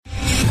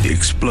The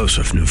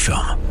explosive new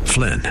film,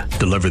 Flynn,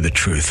 deliver the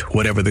truth,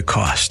 whatever the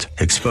cost,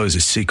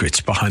 exposes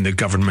secrets behind the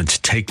government's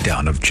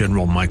takedown of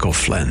General Michael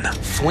Flynn.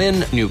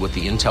 Flynn knew what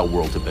the intel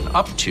world had been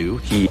up to.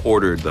 He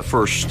ordered the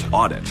first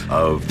audit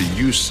of the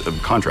use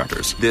of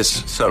contractors.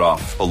 This set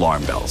off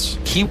alarm bells.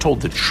 He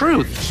told the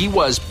truth. He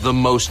was the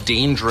most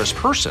dangerous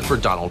person for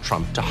Donald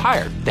Trump to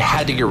hire. They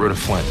had to get rid of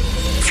Flynn.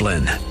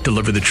 Flynn,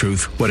 deliver the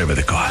truth, whatever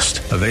the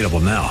cost. Available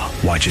now.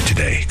 Watch it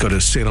today. Go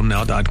to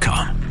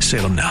salemnow.com.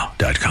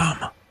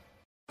 salemnow.com.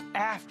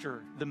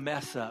 After the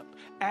mess up,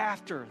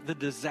 after the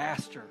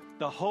disaster,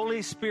 the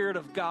Holy Spirit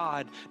of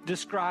God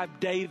described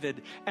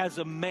David as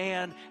a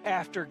man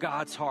after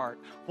God's heart.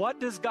 What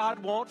does God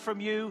want from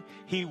you?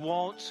 He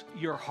wants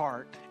your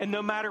heart. And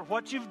no matter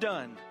what you've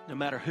done, no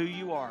matter who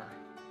you are,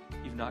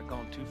 you've not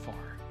gone too far.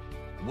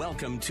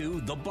 Welcome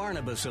to The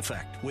Barnabas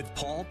Effect with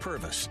Paul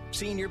Purvis,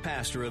 Senior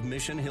Pastor of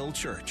Mission Hill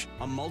Church,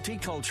 a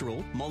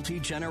multicultural,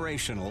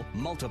 multi-generational,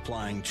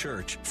 multiplying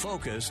church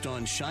focused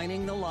on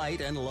shining the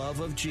light and love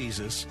of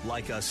Jesus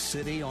like a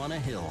city on a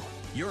hill.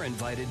 You're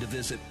invited to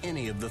visit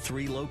any of the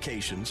 3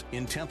 locations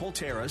in Temple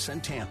Terrace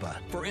and Tampa.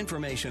 For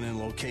information and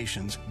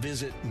locations,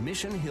 visit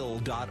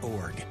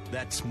missionhill.org.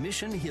 That's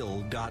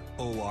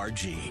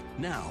missionhill.org.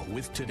 Now,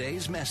 with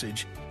today's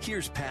message,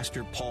 here's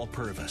Pastor Paul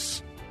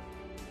Purvis.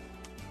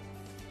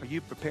 Are you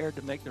prepared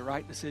to make the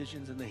right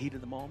decisions in the heat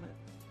of the moment?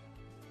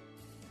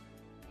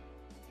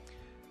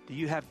 Do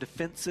you have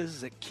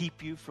defenses that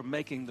keep you from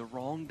making the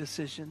wrong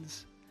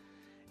decisions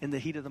in the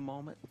heat of the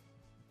moment?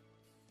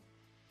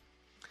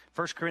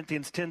 1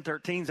 Corinthians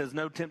 10:13 says,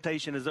 no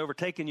temptation has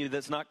overtaken you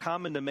that's not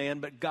common to man,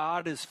 but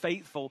God is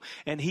faithful,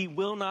 and he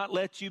will not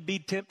let you be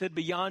tempted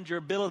beyond your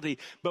ability.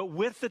 But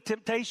with the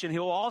temptation, he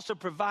will also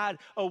provide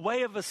a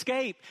way of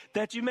escape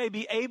that you may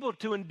be able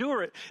to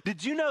endure it.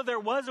 Did you know there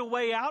was a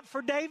way out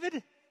for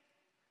David?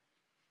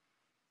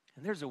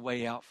 And there's a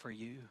way out for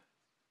you.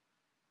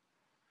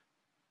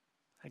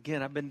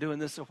 Again, I've been doing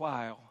this a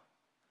while.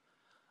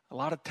 A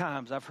lot of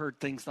times I've heard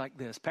things like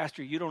this.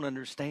 Pastor, you don't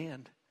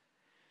understand.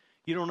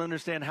 You don't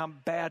understand how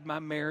bad my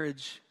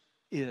marriage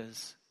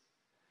is.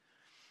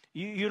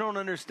 You don't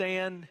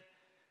understand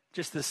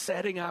just the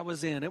setting I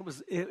was in. It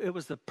was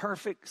the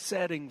perfect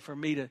setting for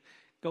me to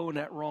go in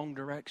that wrong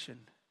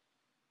direction.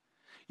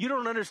 You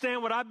don't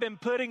understand what I've been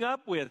putting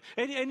up with.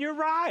 And you're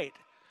right.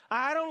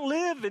 I don't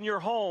live in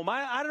your home.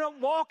 I'm not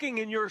walking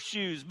in your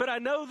shoes. But I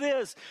know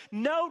this.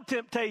 No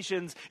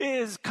temptations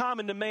is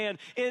common to man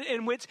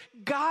in which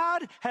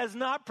God has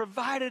not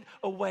provided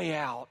a way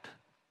out.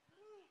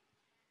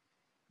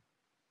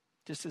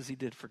 Just as he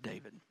did for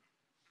David.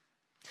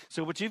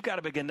 So what you've got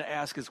to begin to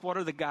ask is, what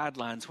are the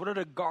guidelines? What are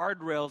the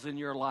guardrails in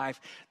your life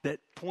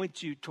that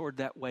point you toward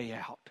that way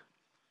out?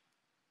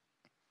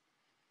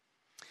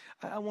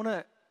 I want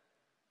to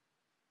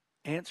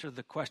answer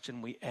the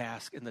question we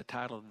ask in the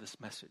title of this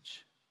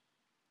message,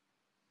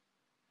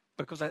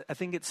 because I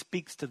think it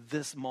speaks to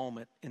this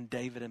moment in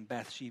David and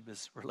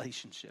Bathsheba's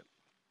relationship.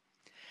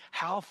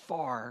 How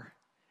far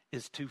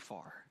is too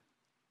far?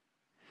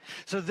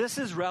 So this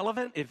is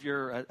relevant if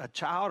you're a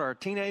child or a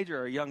teenager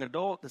or a young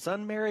adult that's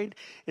unmarried.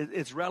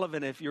 It's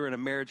relevant if you're in a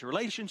marriage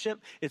relationship.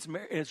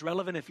 It's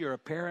relevant if you're a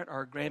parent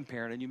or a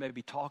grandparent and you may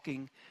be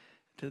talking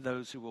to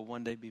those who will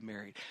one day be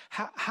married.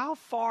 How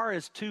far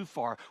is too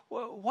far?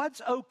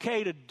 What's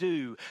okay to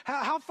do?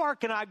 How far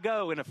can I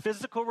go in a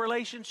physical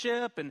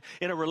relationship and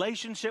in a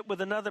relationship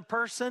with another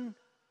person?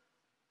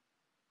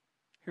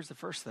 Here's the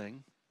first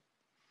thing.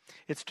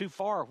 It's too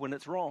far when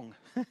it's wrong.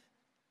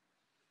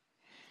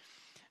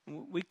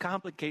 We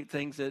complicate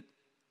things that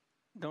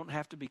don't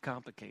have to be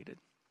complicated.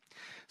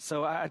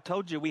 So I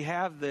told you we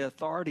have the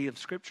authority of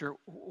Scripture.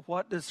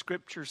 What does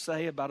Scripture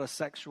say about a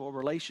sexual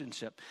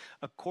relationship?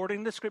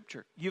 According to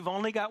Scripture, you've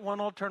only got one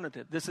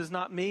alternative. This is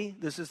not me.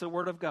 This is the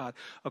Word of God.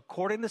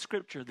 According to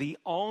Scripture, the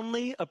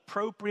only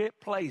appropriate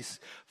place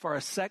for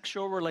a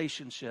sexual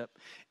relationship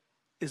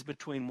is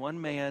between one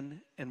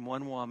man and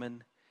one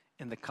woman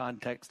in the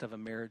context of a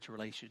marriage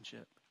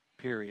relationship,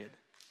 period.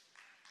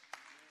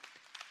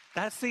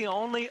 That's the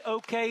only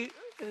okay.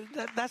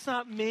 That's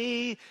not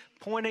me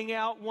pointing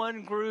out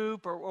one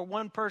group or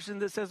one person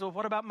that says, well,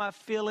 what about my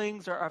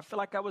feelings? Or I feel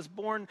like I was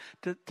born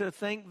to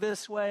think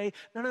this way.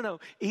 No.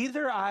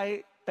 Either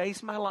I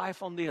base my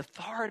life on the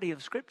authority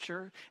of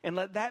Scripture and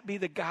let that be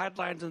the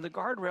guidelines and the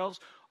guardrails,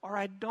 or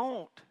I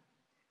don't.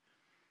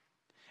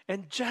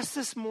 And just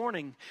this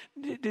morning,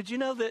 did you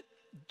know that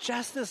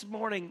just this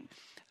morning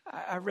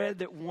I read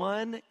that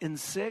 1 in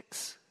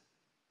 6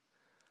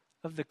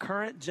 of the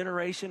current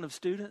generation of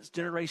students,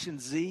 Generation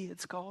Z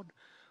it's called,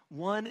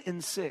 1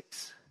 in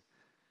 6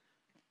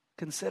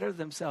 consider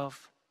themselves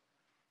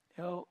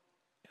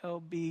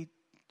LBGQT.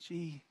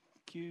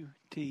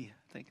 I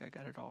think I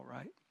got it all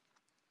right.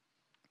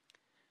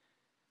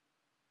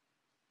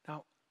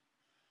 Now,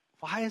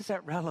 why is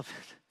that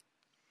relevant?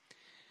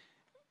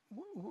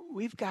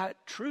 We've got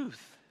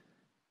truth.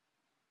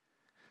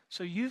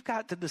 So you've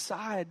got to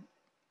decide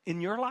in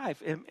your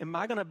life? Am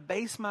I going to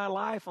base my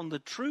life on the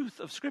truth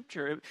of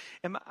Scripture?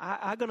 Am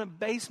I going to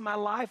base my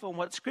life on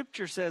what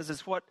Scripture says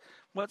is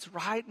what's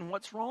right and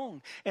what's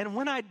wrong? And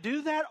when I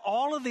do that,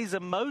 all of these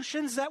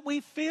emotions that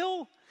we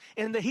feel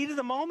in the heat of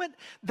the moment,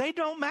 they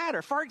don't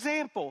matter. For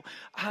example,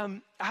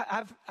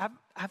 I've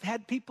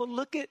had people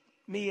look at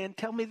me and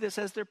tell me this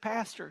as their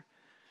pastor.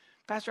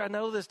 Pastor, I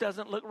know this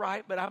doesn't look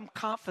right, but I'm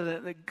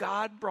confident that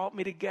God brought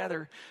me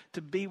together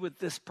to be with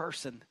this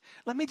person.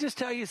 Let me just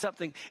tell you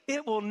something.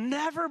 It will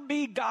never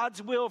be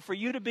God's will for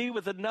you to be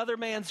with another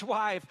man's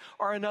wife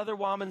or another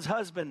woman's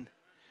husband.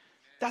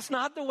 That's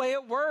not the way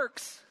it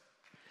works.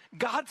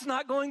 God's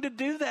not going to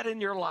do that in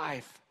your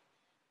life.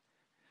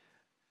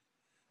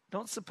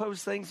 Don't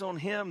suppose things on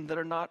him that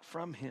are not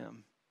from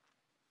him.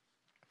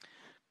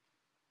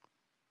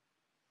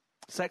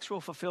 Sexual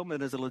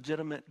fulfillment is a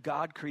legitimate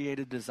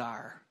God-created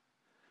desire.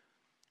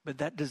 But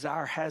that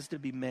desire has to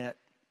be met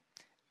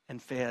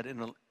and fed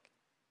in a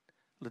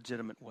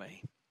legitimate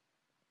way.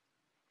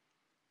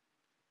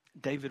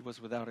 David was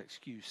without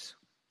excuse.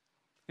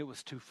 It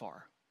was too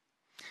far.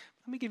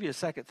 Let me give you a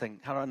second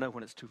thing. How do I know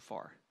when it's too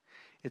far?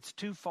 It's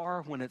too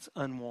far when it's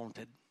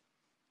unwanted.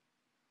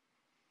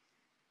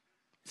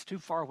 It's too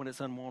far when it's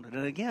unwanted.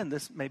 And again,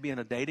 this may be in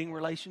a dating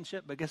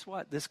relationship, but guess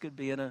what? This could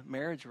be in a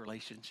marriage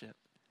relationship.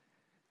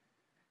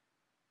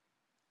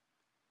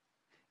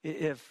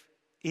 If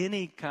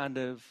any kind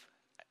of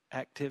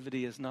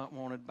activity is not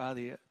wanted by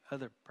the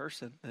other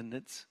person, then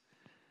it's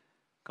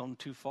gone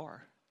too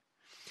far.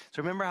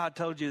 So remember how I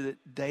told you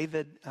that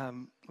David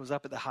was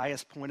up at the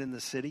highest point in the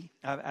city?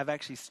 I've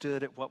actually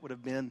stood at what would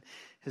have been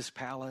his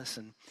palace,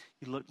 and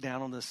you look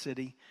down on the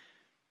city.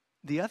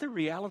 The other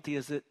reality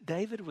is that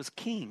David was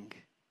king.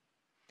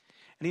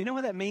 And you know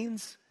what that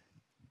means?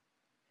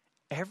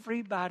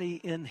 Everybody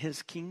in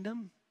his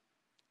kingdom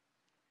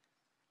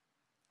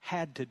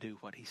had to do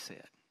what he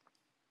said.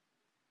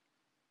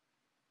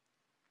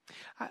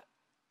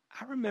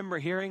 I remember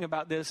hearing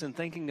about this and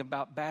thinking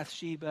about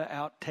Bathsheba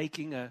out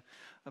taking a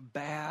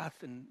bath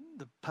in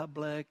the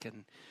public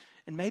and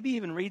maybe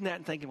even reading that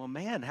and thinking, well,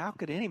 man, how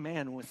could any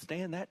man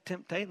withstand that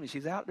temptation?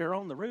 She's out there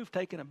on the roof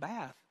taking a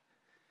bath.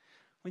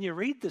 When you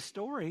read the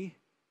story,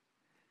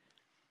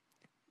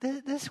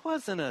 this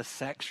wasn't a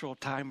sexual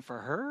time for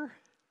her.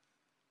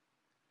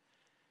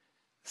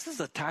 This is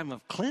a time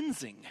of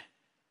cleansing.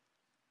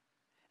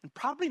 And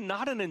probably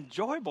not an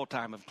enjoyable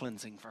time of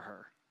cleansing for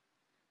her.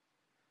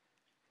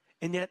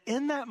 And yet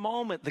in that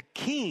moment, the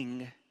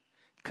king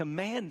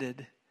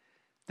commanded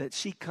that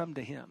she come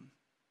to him.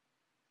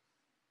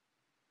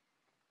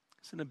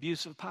 It's an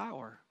abuse of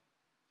power,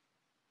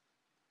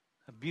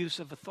 abuse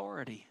of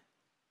authority.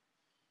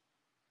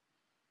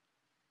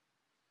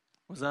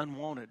 It was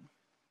unwanted.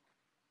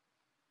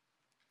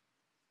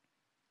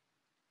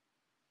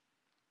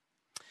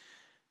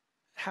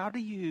 How do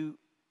you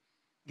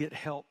get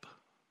help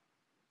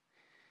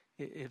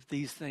if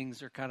these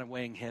things are kind of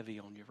weighing heavy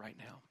on you right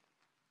now?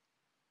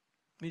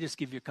 Let me just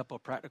give you a couple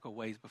of practical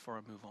ways before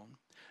I move on.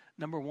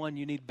 Number one,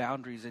 you need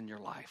boundaries in your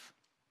life.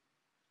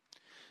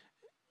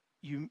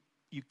 You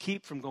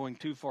keep from going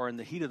too far in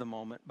the heat of the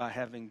moment by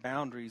having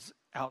boundaries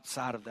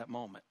outside of that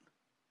moment.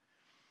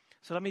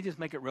 So let me just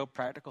make it real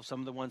practical. Some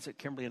of the ones that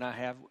Kimberly and I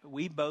have,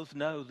 we both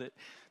know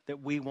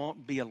that we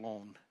won't be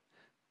alone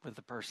with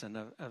the person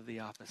of the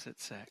opposite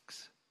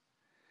sex.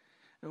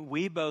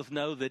 We both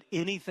know that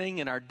anything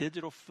in our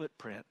digital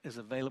footprint is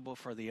available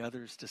for the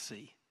others to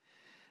see.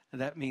 And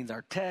that means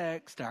our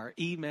text, our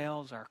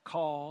emails, our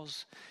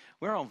calls.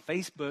 We're on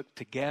Facebook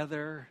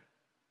together.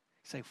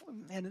 You say,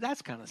 man,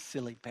 that's kind of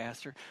silly,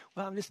 Pastor.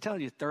 Well, I'm just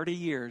telling you, 30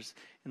 years,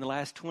 in the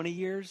last 20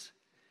 years,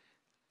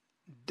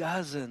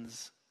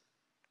 dozens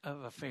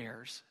of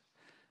affairs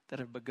that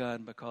have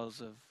begun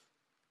because of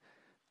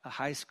a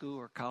high school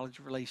or college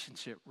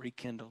relationship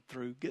rekindled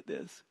through, get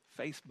this,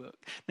 Facebook.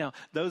 Now,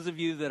 those of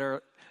you that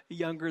are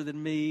younger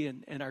than me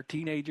and our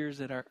teenagers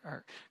and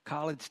our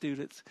college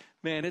students,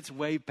 man, it's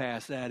way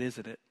past that,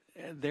 isn't it?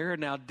 There are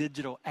now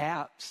digital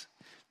apps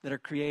that are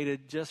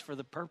created just for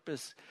the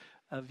purpose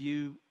of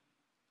you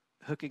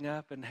hooking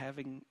up and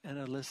having an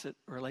illicit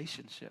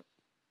relationship.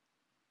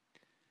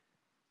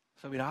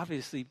 So, I mean,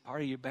 obviously,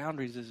 part of your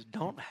boundaries is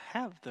don't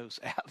have those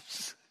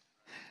apps.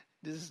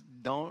 Just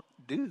don't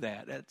do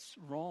that. That's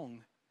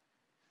wrong.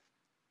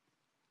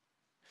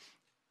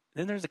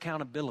 Then there's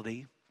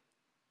accountability.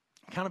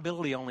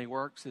 Accountability only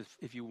works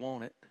if you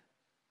want it.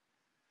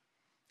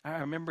 I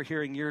remember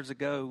hearing years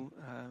ago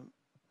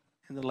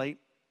in the late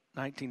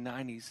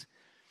 1990s,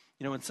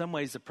 you know, in some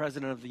ways the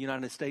President of the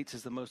United States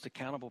is the most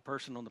accountable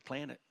person on the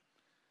planet.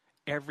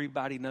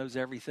 Everybody knows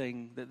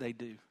everything that they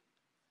do.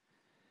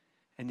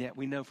 And yet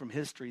we know from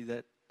history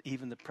that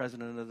even the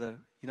President of the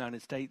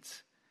United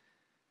States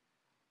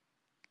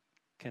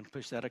can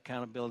push that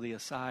accountability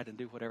aside and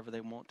do whatever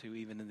they want to,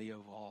 even in the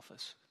Oval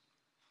Office.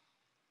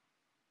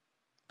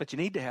 But you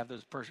need to have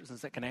those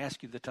persons that can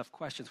ask you the tough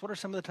questions. What are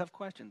some of the tough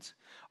questions?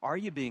 Are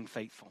you being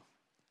faithful?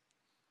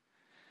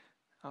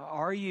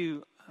 Are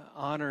you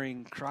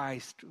honoring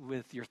Christ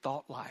with your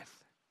thought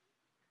life?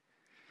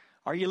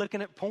 Are you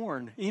looking at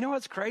porn? You know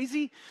what's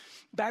crazy?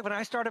 Back when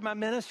I started my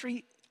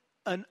ministry,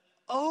 an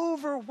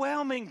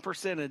overwhelming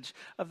percentage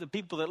of the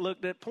people that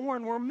looked at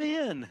porn were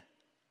men.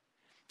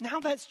 Now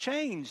that's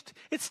changed.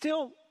 It's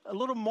still a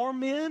little more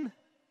men.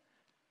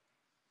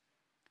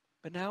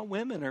 But now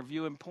women are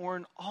viewing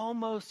porn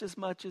almost as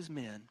much as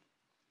men.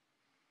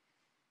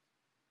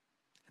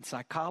 And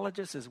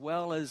psychologists as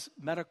well as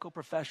medical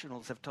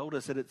professionals have told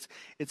us that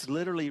it's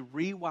literally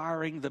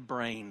rewiring the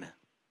brain.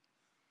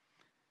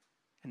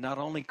 And not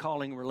only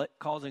causing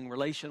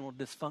relational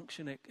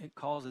dysfunction, it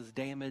causes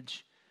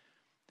damage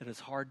that is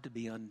hard to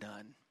be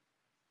undone.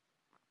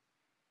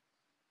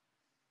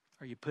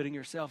 Are you putting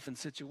yourself in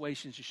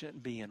situations you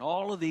shouldn't be in?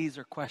 All of these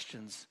are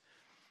questions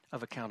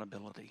of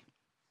accountability.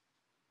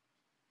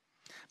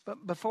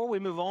 But before we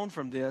move on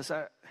from this,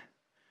 I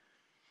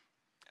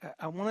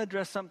want to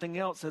address something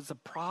else that's a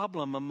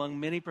problem among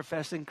many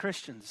professing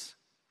Christians.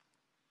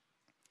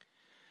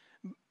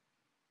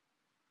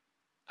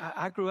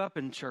 I grew up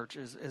in church,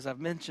 as I've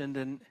mentioned,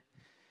 and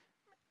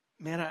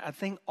man, I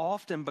think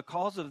often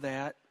because of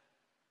that,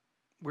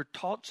 we're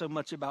taught so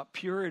much about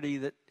purity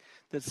that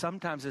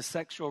sometimes a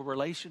sexual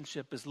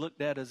relationship is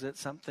looked at as it's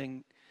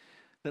something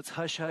that's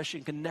hush-hush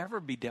and can never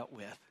be dealt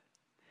with.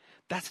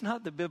 That's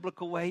not the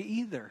biblical way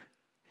either.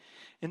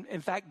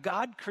 In fact,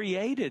 God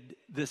created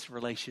this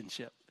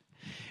relationship.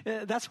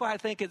 That's why I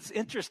think it's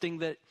interesting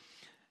that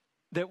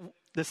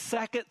the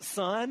second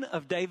son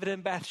of David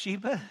and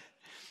Bathsheba,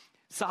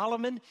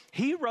 Solomon,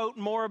 he wrote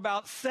more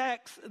about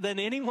sex than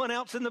anyone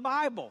else in the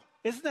Bible.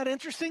 Isn't that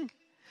interesting?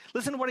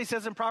 Listen to what he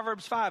says in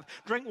Proverbs 5.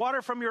 Drink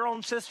water from your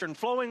own cistern,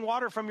 flowing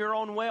water from your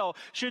own well.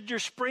 Should your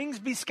springs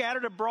be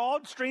scattered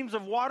abroad, streams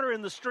of water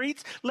in the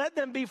streets, let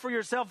them be for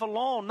yourself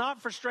alone,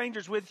 not for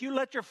strangers with you.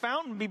 Let your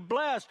fountain be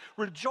blessed.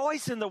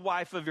 Rejoice in the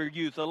wife of your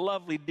youth, a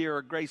lovely deer,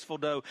 a graceful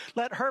doe.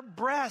 Let her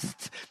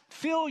breasts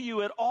fill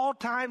you at all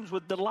times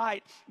with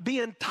delight. Be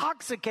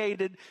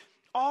intoxicated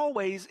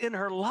always in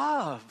her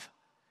love.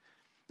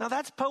 Now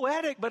that's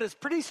poetic, but it's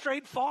pretty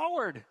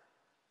straightforward.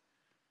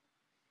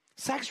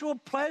 Sexual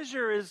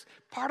pleasure is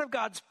part of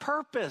God's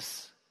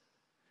purpose.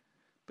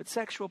 But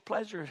sexual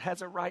pleasure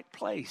has a right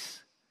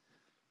place.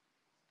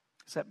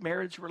 It's that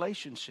marriage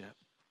relationship.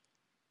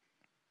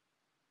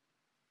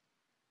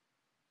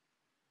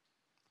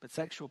 But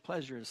sexual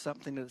pleasure is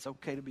something that it's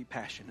okay to be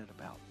passionate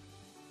about.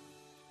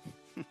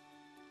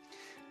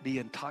 Be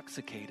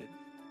intoxicated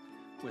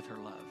with her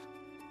love.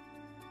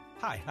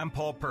 Hi, I'm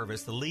Paul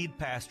Purvis, the lead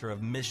pastor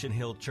of Mission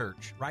Hill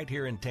Church, right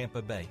here in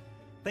Tampa Bay.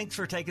 Thanks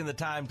for taking the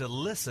time to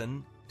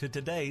listen to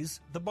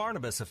today's The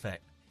Barnabas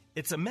Effect.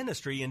 It's a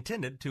ministry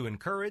intended to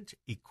encourage,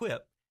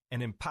 equip,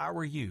 and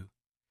empower you.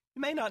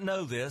 You may not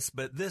know this,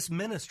 but this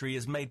ministry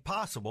is made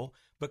possible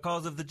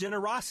because of the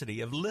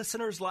generosity of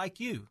listeners like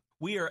you.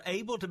 We are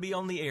able to be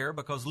on the air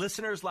because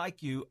listeners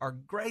like you are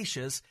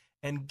gracious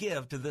and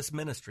give to this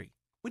ministry.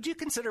 Would you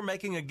consider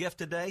making a gift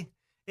today?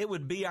 It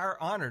would be our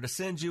honor to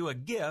send you a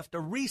gift,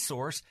 a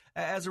resource,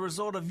 as a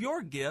result of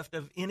your gift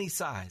of any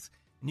size.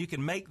 And you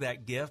can make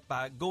that gift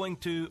by going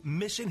to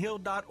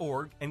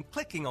missionhill.org and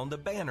clicking on the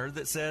banner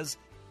that says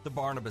The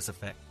Barnabas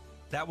Effect.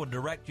 That will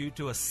direct you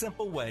to a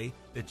simple way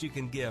that you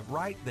can give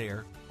right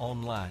there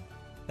online.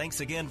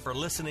 Thanks again for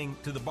listening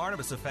to The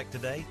Barnabas Effect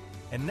today.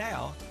 And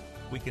now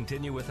we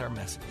continue with our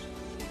message.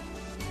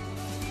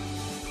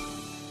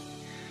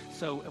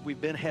 So we've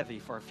been heavy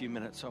for a few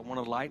minutes, so I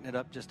want to lighten it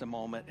up just a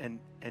moment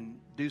and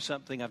do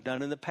something I've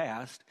done in the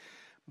past,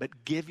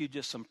 but give you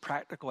just some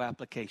practical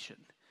application.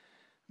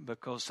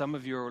 Because some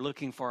of you are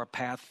looking for a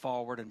path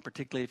forward, and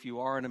particularly if you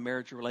are in a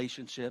marriage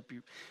relationship,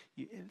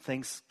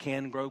 things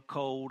can grow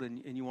cold,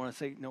 and you want to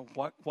say,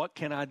 what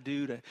can I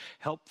do to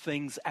help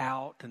things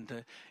out and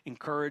to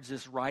encourage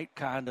this right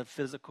kind of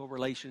physical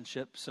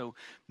relationship? So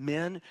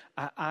men,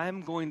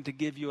 I'm going to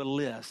give you a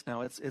list. Now,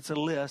 it's a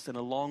list and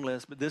a long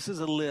list, but this is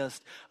a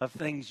list of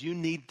things you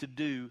need to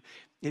do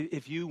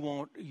if you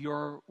want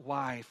your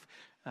wife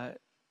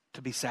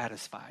to be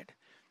satisfied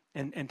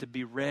and to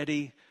be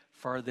ready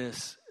for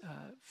this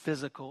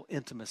physical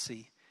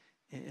intimacy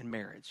in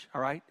marriage.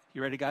 All right?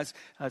 You ready, guys?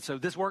 So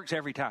this works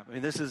every time. I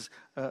mean, this is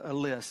a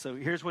list. So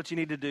here's what you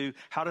need to do,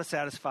 how to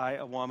satisfy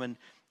a woman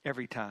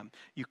every time.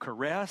 You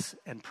caress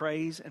and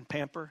praise and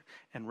pamper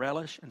and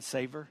relish and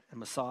savor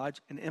and massage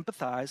and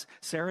empathize,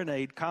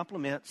 serenade,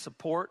 compliment,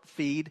 support,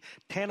 feed,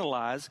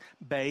 tantalize,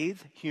 bathe,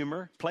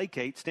 humor,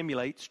 placate,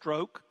 stimulate,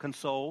 stroke,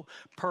 console,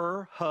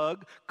 purr,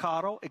 hug,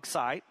 coddle,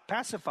 excite,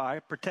 pacify,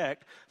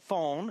 protect,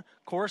 phone,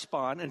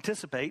 correspond,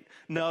 anticipate,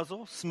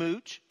 nuzzle,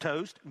 smooch,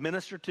 toast,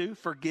 minister to,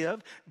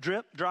 forgive,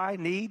 drip, dry,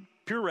 knead,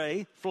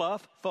 puree,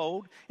 fluff,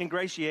 fold,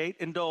 ingratiate,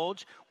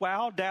 indulge,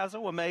 wow,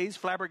 dazzle, amaze,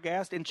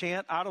 flabbergast,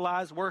 enchant,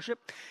 idolize, worship,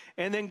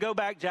 and then go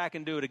back, Jack,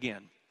 and do it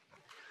again.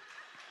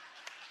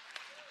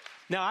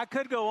 Now, I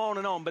could go on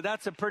and on, but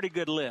that's a pretty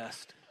good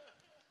list.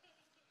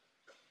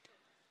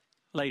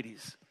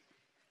 Ladies,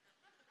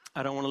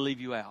 I don't want to leave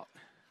you out.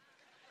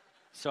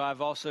 So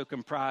I've also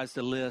comprised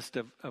a list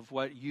of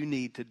what you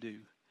need to do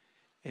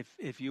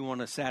if you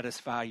want to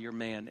satisfy your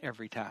man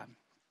every time.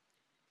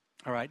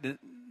 All right?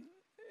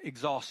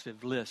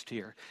 exhaustive list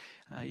here.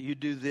 You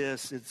do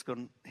this, he's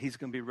going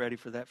to be ready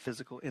for that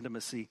physical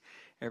intimacy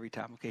every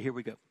time. Okay, here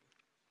we go.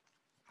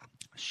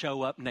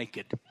 Show up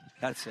naked.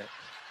 That's it.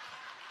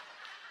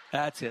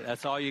 That's it.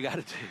 That's all you got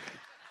to do.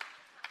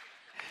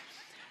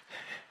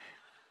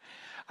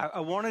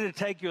 I wanted to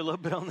take you a little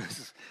bit on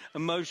this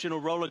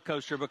emotional roller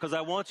coaster because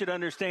I want you to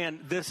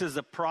understand this is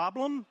a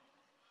problem.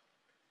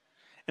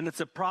 And it's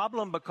a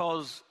problem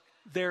because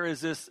there is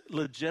this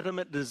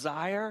legitimate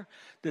desire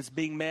that's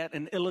being met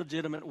in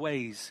illegitimate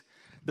ways.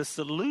 The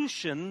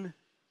solution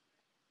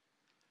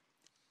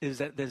is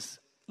that this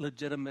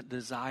legitimate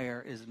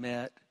desire is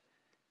met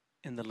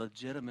in the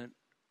legitimate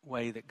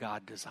way that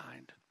God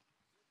designed.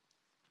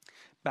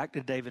 Back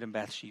to David and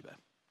Bathsheba.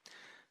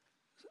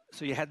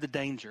 So you had the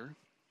danger,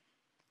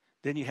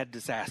 then you had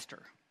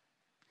disaster.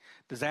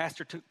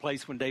 Disaster took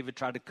place when David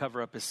tried to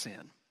cover up his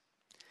sin.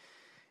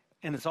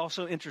 And it's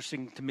also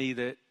interesting to me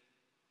that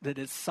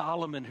it's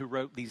Solomon who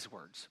wrote these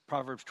words,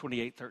 Proverbs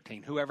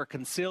 28:13. Whoever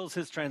conceals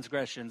his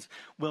transgressions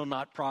will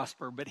not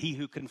prosper, but he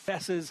who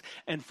confesses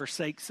and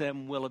forsakes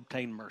them will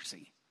obtain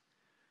mercy.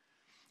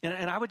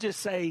 And I would just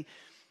say,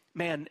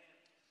 man,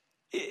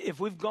 if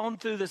we've gone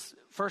through this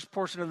first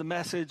portion of the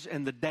message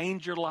and the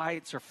danger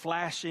lights are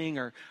flashing,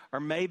 or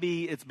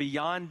maybe it's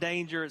beyond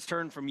danger, it's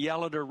turned from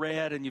yellow to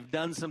red, and you've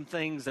done some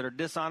things that are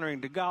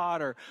dishonoring to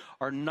God or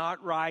are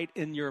not right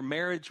in your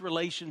marriage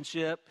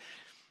relationship,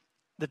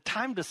 the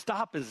time to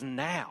stop is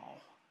now.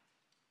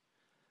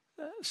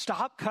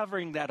 Stop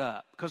covering that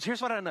up. Because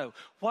here's what I know.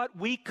 What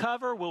we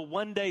cover will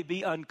one day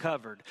be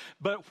uncovered.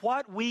 But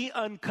what we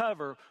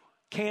uncover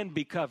can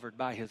be covered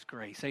by His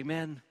grace.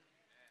 Amen?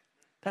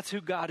 That's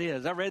who God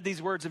is. I read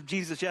these words of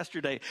Jesus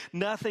yesterday.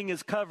 Nothing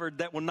is covered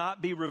that will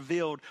not be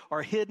revealed,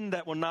 or hidden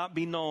that will not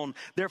be known.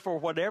 Therefore,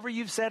 whatever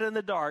you've said in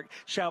the dark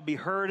shall be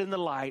heard in the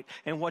light,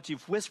 and what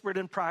you've whispered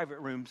in private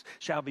rooms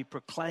shall be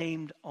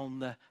proclaimed on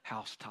the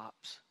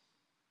housetops.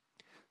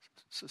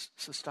 So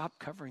stop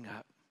covering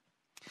up.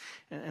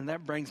 And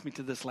that brings me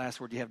to this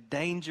last word. You have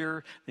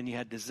danger, then you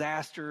had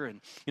disaster.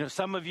 And,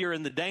 some of you are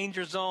in the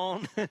danger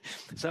zone.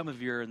 Some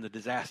of you are in the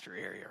disaster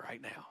area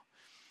right now.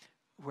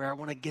 Where I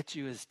want to get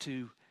you is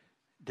to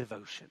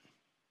devotion.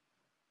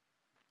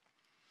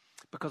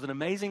 Because an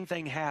amazing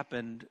thing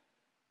happened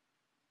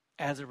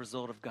as a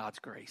result of God's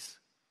grace.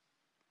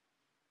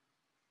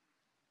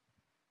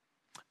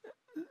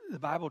 The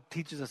Bible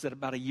teaches us that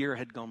about a year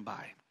had gone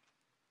by.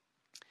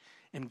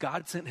 And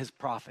God sent His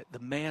prophet, the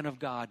man of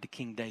God, to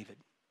King David,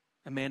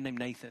 a man named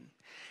Nathan.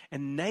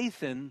 And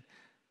Nathan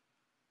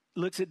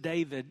looks at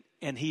David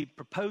and he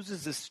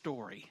proposes this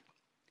story.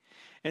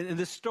 And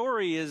the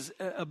story is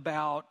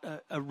about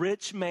a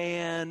rich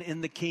man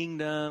in the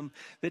kingdom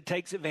that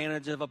takes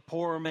advantage of a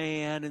poor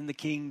man in the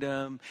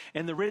kingdom.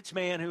 And the rich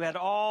man who had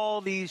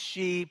all these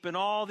sheep and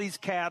all these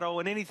cattle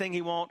and anything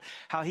he wanted,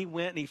 how he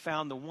went and he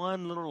found the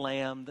one little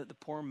lamb that the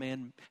poor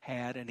man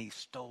had and he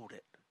stole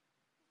it.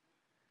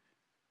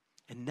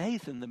 And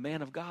Nathan, the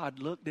man of God,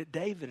 looked at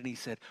David and he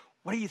said,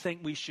 "What do you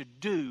think we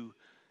should do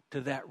to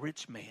that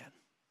rich man?"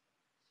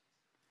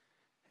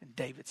 And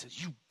David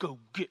says, "You go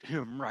get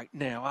him right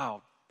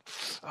now.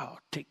 I'll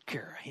take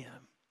care of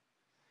him."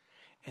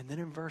 And then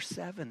in verse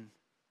 7,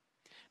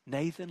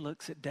 Nathan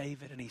looks at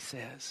David and he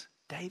says,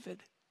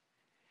 "David,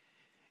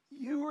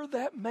 you are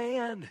that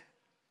man.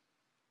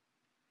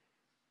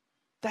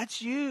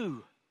 That's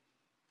you."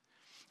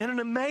 And an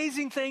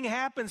amazing thing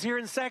happens here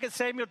in 2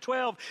 Samuel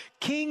 12.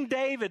 King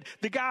David,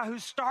 the guy who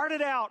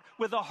started out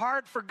with a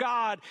heart for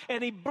God,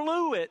 and he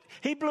blew it.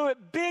 He blew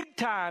it big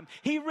time.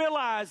 He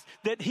realized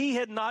that he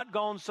had not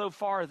gone so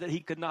far that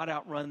he could not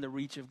outrun the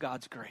reach of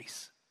God's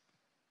grace.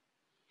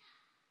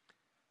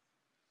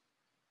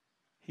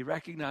 He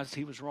recognized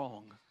he was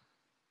wrong.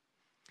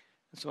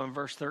 And so in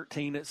verse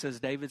 13 it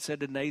says, David said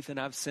to Nathan,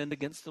 "I've sinned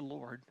against the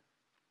Lord."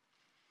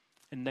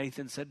 And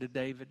Nathan said to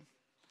David,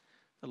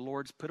 "The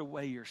Lord's put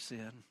away your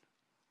sin,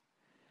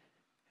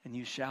 and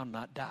you shall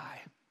not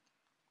die."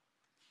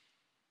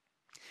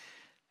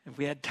 If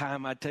we had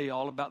time, I'd tell you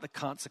all about the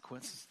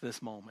consequences of this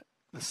moment.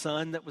 The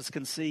son that was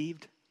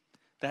conceived,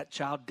 that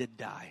child did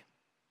die.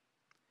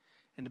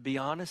 And to be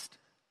honest,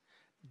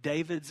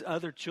 David's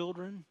other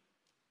children,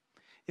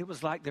 it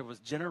was like there was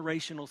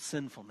generational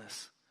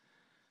sinfulness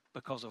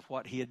because of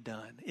what he had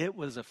done. It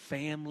was a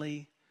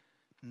family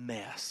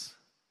mess.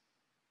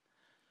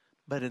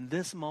 But in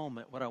this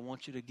moment, what I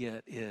want you to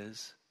get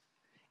is,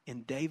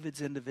 in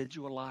David's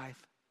individual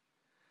life,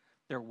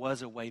 there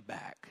was a way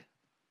back.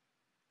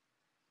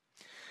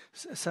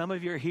 Some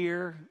of you are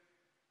here,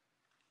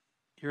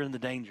 you're in the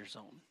danger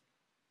zone.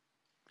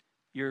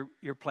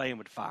 You're playing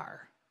with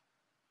fire.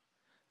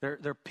 There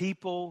are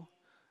people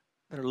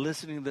that are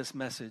listening to this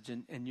message,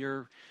 and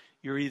you're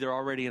either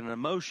already in an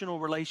emotional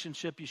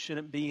relationship you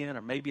shouldn't be in,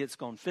 or maybe it's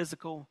gone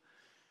physical,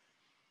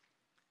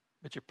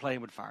 but you're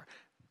playing with fire.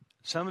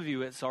 Some of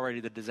you, it's already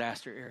the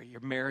disaster area. Your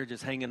marriage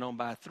is hanging on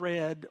by a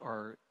thread,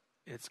 or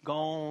it's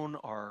gone,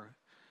 or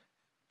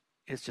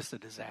it's just a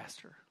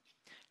disaster.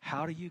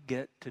 How do you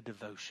get to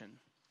devotion?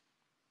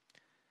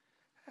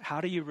 How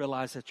do you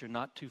realize that you're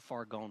not too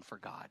far gone for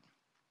God?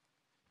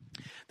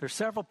 There's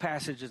several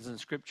passages in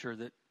Scripture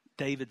that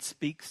David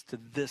speaks to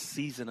this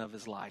season of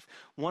his life.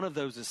 One of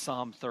those is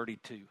Psalm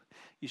 32.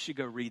 You should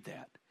go read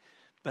that.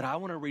 But I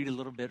want to read a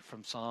little bit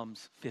from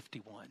Psalms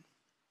 51.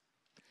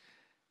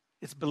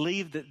 It's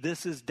believed that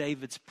this is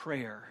David's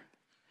prayer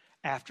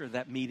after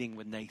that meeting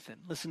with Nathan.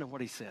 Listen to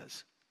what he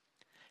says.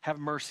 Have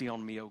mercy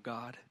on me, O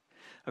God.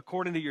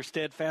 According to your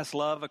steadfast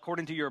love,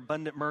 according to your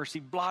abundant mercy,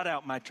 blot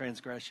out my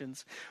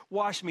transgressions.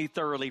 Wash me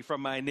thoroughly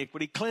from my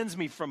iniquity. Cleanse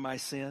me from my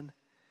sin.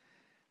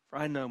 For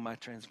I know my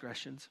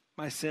transgressions.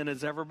 My sin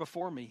is ever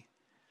before me.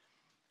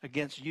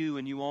 Against you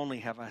and you only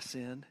have I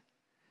sinned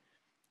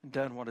and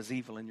done what is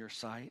evil in your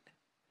sight,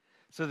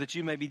 so that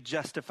you may be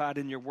justified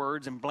in your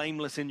words and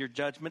blameless in your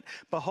judgment.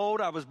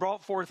 Behold, I was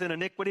brought forth in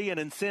iniquity, and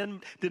in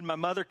sin did my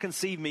mother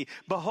conceive me.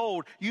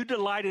 Behold, you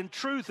delight in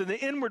truth in the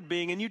inward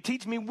being, and you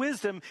teach me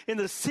wisdom in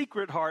the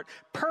secret heart.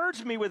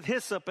 Purge me with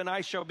hyssop, and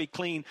I shall be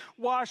clean.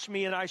 Wash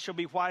me, and I shall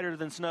be whiter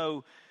than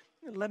snow.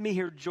 Let me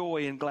hear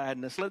joy and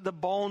gladness. Let the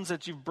bones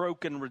that you've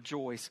broken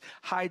rejoice.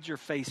 Hide your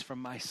face from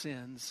my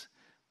sins.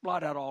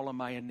 Blot out all of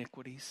my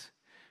iniquities.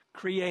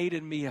 Create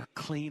in me a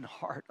clean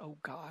heart, O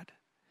God,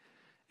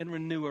 and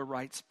renew a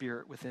right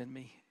spirit within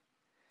me.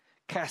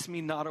 Cast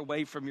me not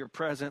away from your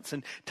presence,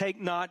 and take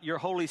not your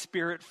Holy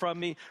Spirit from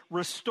me.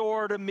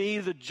 Restore to me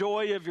the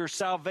joy of your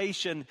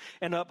salvation,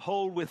 and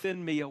uphold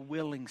within me a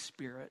willing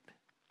spirit.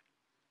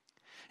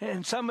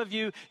 And some of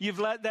you, you've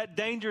let that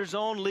danger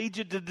zone lead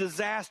you to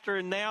disaster,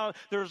 and now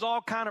there's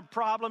all kind of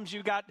problems.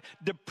 You got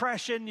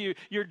depression,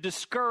 you're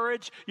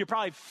discouraged, you're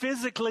probably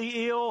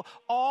physically ill,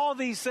 all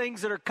these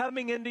things that are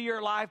coming into your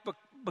life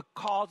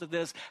because of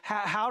this.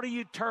 How do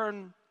you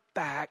turn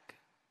back?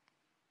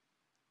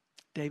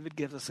 David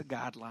gives us a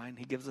guideline.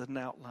 He gives us an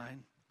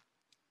outline.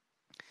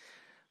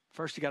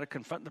 First, you got to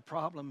confront the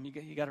problem.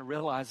 You got to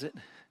realize it.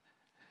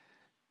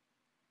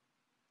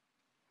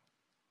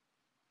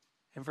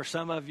 And for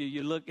some of you,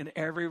 you look in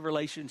every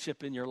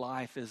relationship in your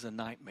life is a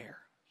nightmare.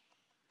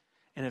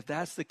 And if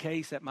that's the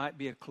case, that might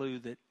be a clue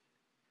that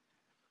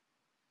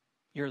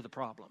you're the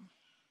problem.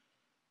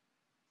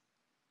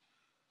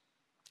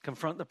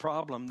 Confront the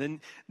problem.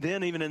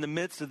 Then even in the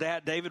midst of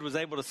that, David was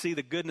able to see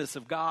the goodness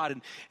of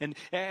God. And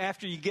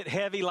after you get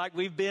heavy like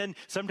we've been,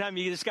 sometimes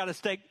you just got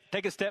to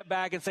take a step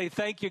back and say,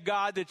 thank you,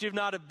 God, that you've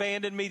not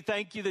abandoned me.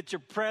 Thank you that you're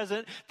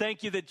present.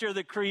 Thank you that you're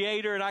the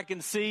creator, and I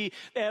can see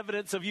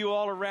evidence of you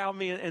all around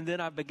me. And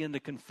then I begin to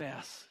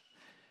confess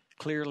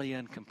clearly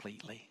and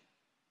completely.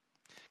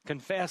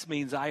 Confess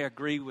means I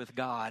agree with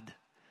God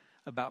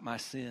about my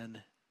sin.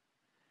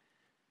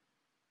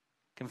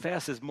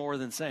 Confess is more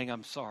than saying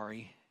I'm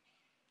sorry.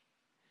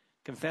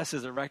 Confess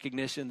is a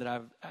recognition that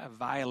I've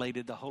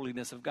violated the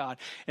holiness of God.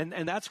 And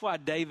that's why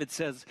David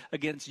says,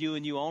 against you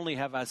and you only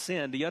have I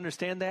sinned. Do you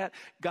understand that?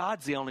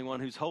 God's the only one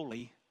who's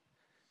holy.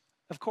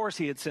 Of course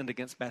he had sinned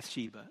against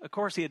Bathsheba. Of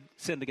course he had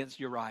sinned against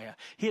Uriah.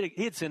 He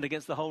had sinned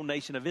against the whole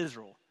nation of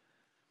Israel.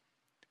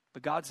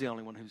 But God's the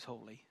only one who's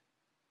holy.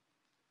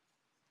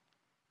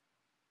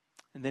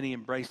 And then he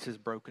embraced his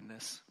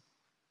brokenness.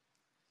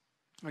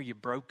 Are you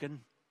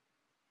broken?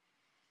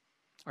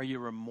 Are you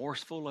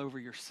remorseful over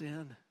your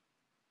sin?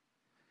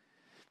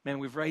 Man,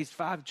 we've raised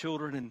 5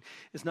 children, and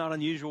it's not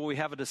unusual we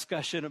have a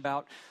discussion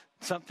about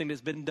something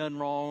that's been done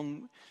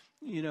wrong.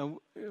 You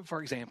know,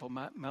 for example,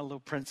 my little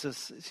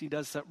princess, she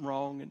does something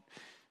wrong, and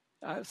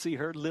I see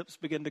her lips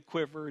begin to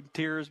quiver and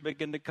tears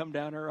begin to come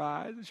down her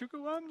eyes. And she'll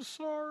go, I'm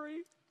sorry.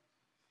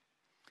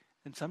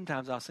 And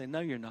sometimes I'll say,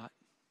 no, you're not.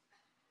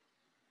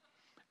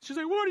 She'll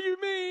say, what do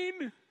you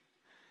mean?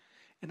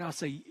 And I'll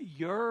say,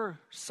 you're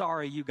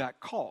sorry you got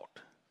caught.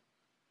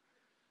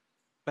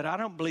 But I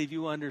don't believe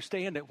you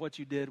understand that what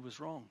you did was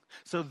wrong.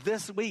 So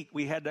this week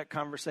we had that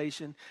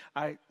conversation.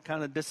 I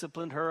kind of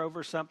disciplined her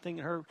over something.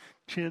 Her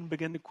chin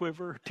began to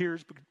quiver.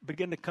 Tears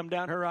began to come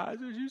down her eyes.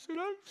 And she said,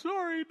 I'm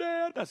sorry,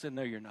 Dad. I said,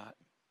 no, you're not.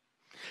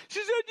 She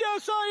said,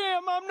 yes, I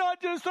am. I'm not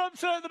just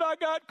upset that I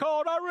got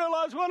caught. I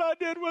realized what I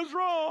did was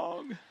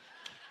wrong.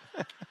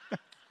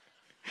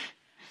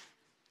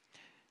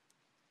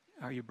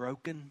 Are you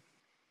broken?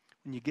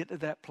 When you get to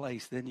that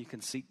place, then you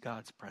can seek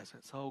God's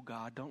presence. Oh,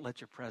 God, don't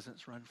let your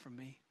presence run from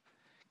me.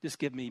 Just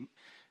give me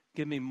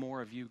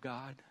more of you,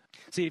 God.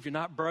 See, if you're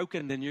not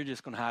broken, then you're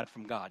just going to hide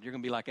from God. You're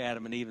going to be like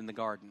Adam and Eve in the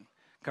garden,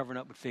 covering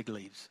up with fig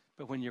leaves.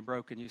 But when you're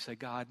broken, you say,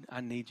 God,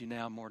 I need you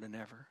now more than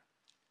ever.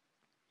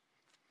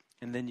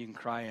 And then you can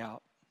cry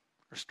out,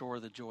 restore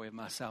the joy of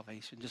my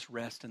salvation. Just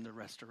rest in the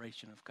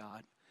restoration of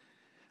God.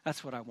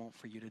 That's what I want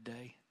for you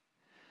today.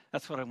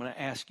 That's what I'm going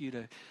to ask you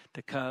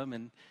to come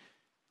and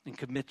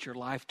commit your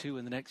life to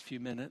in the next few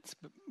minutes.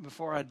 But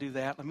before I do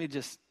that, let me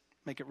just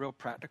make it real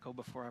practical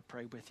before I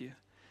pray with you.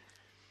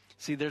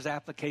 See, there's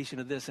application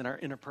of this in our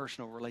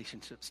interpersonal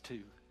relationships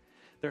too.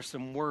 There's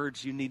some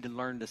words you need to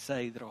learn to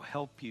say that will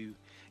help you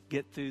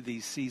get through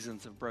these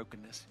seasons of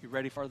brokenness. You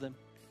ready for them?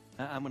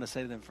 I'm going to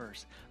say them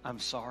first. I'm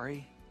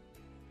sorry.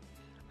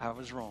 I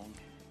was wrong.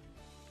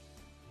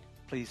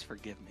 Please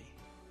forgive me.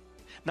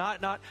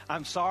 Not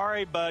I'm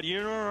sorry, but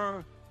you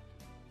know.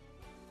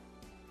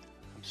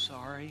 I'm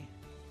sorry.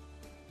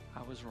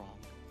 I was wrong.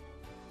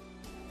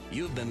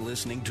 You've been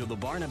listening to The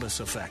Barnabas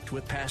Effect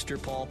with Pastor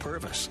Paul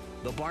Purvis.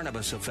 The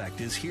Barnabas Effect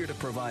is here to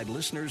provide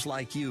listeners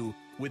like you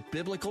with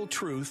biblical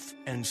truth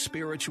and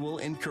spiritual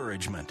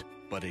encouragement.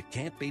 But it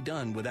can't be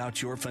done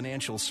without your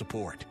financial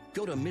support.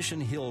 Go to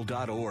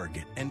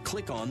missionhill.org and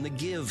click on the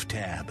Give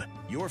tab.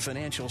 Your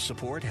financial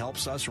support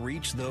helps us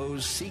reach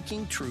those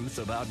seeking truth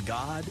about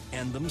God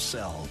and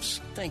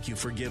themselves. Thank you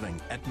for giving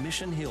at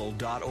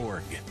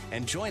missionhill.org.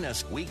 And join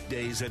us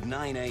weekdays at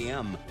 9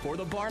 a.m. for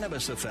The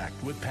Barnabas Effect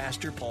with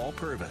Pastor Paul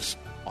Purvis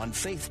on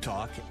Faith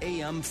Talk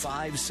AM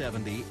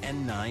 570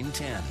 and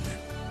 910.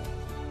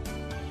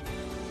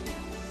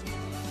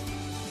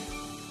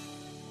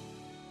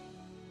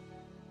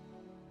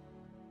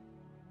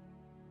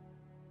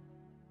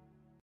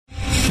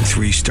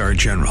 Three-star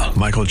General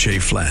Michael J.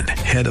 Flynn,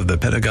 head of the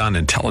Pentagon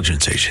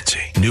Intelligence Agency,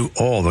 knew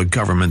all the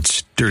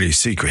government's dirty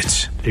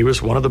secrets. He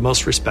was one of the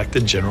most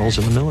respected generals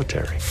in the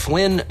military.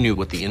 Flynn knew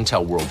what the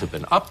intel world had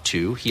been up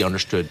to. He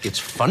understood its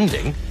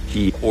funding.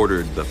 He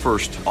ordered the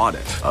first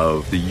audit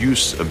of the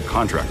use of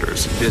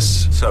contractors.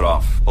 This set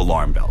off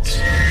alarm bells.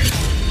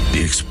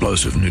 The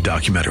explosive new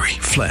documentary,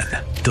 Flynn,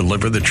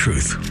 Deliver the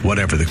Truth,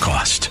 Whatever the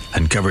Cost,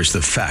 uncovers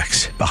the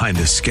facts behind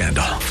this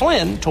scandal.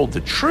 Flynn told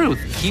the truth.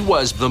 He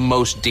was the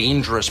most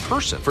dangerous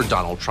person for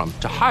Donald Trump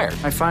to hire.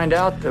 I find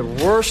out the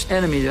worst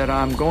enemy that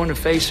I'm going to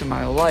face in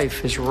my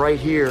life is right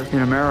here in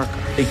America.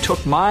 They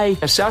took my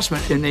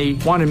assessment and they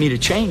wanted me to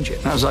change it.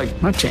 And I was like,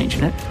 I'm not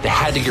changing it. They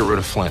had to get rid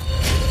of Flynn.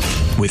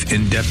 With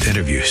in-depth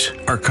interviews,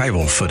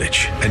 archival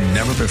footage, and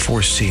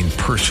never-before-seen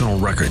personal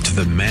records of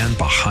the man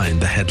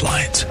behind the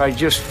headlines. I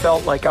just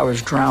felt like I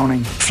was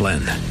drowning.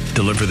 Flynn,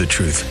 Deliver the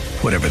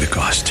Truth, Whatever the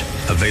Cost.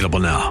 Available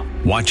now.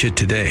 Watch it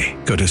today.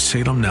 Go to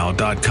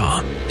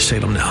salemnow.com.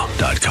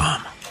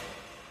 salemnow.com.